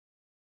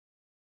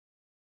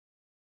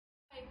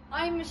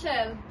I'm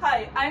Michelle.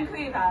 Hi, I'm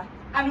Cueva.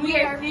 And we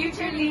are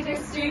Future Leader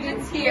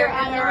students here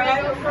at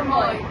Loreto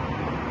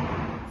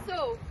Fermoy.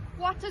 So,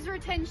 what does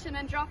retention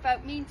and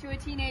dropout mean to a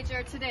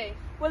teenager today?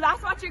 Well,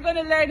 that's what you're going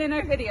to learn in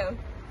our video.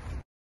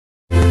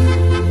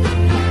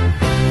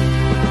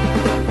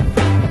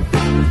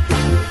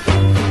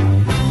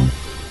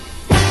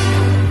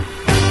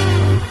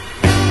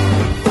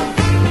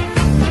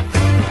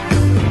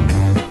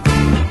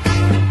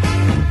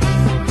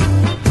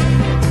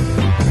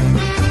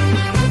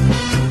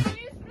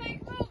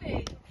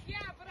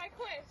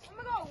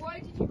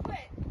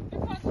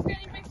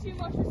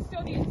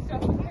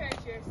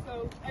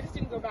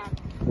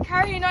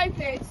 Carrie and I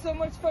played, so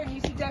much fun.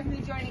 You should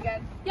definitely join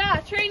again.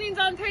 Yeah, training's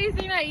on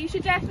Thursday night. You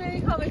should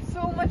definitely come. It's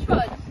so much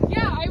fun.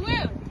 Yeah, I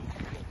will.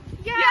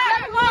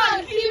 Yeah, come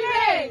on, keep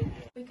playing.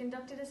 We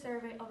conducted a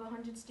survey of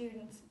 100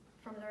 students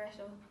from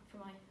Loreto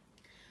Fermoy.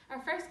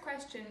 Our first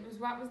question was,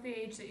 what was the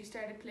age that you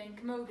started playing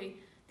Camogie?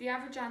 The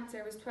average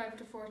answer was 12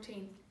 to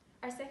 14.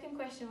 Our second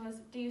question was,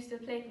 do you still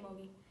play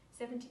Camogie?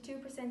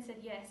 72% said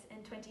yes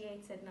and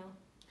 28% said no.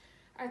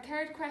 Our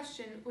third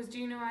question was, do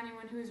you know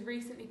anyone who has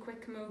recently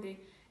quit Camogie?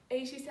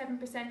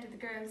 87% of the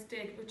girls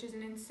did, which is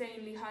an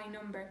insanely high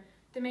number.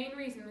 The main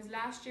reason was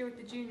last year with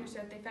the juniors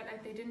that they felt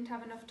like they didn't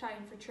have enough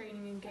time for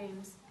training and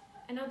games.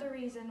 Another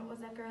reason was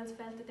that girls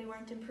felt that they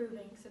weren't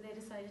improving, so they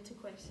decided to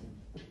quit.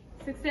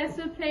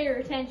 Successful player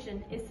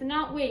retention is to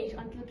not wait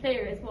until the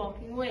player is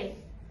walking away.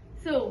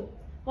 So,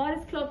 what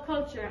is club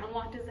culture and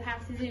what does it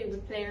have to do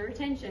with player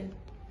retention?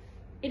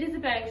 It is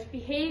about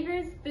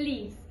behaviours,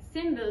 beliefs,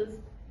 symbols,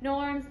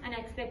 norms and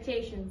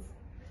expectations.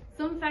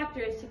 Some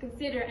factors to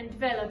consider and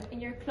develop in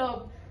your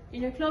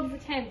club's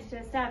attempt to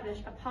establish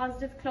a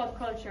positive club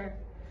culture,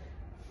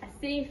 a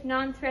safe,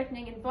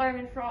 non-threatening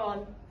environment for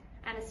all,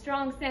 and a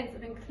strong sense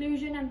of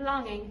inclusion and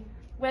belonging,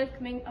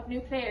 welcoming of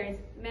new players,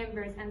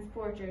 members and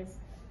supporters.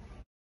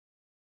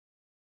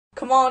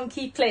 Come on,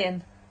 keep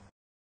playing.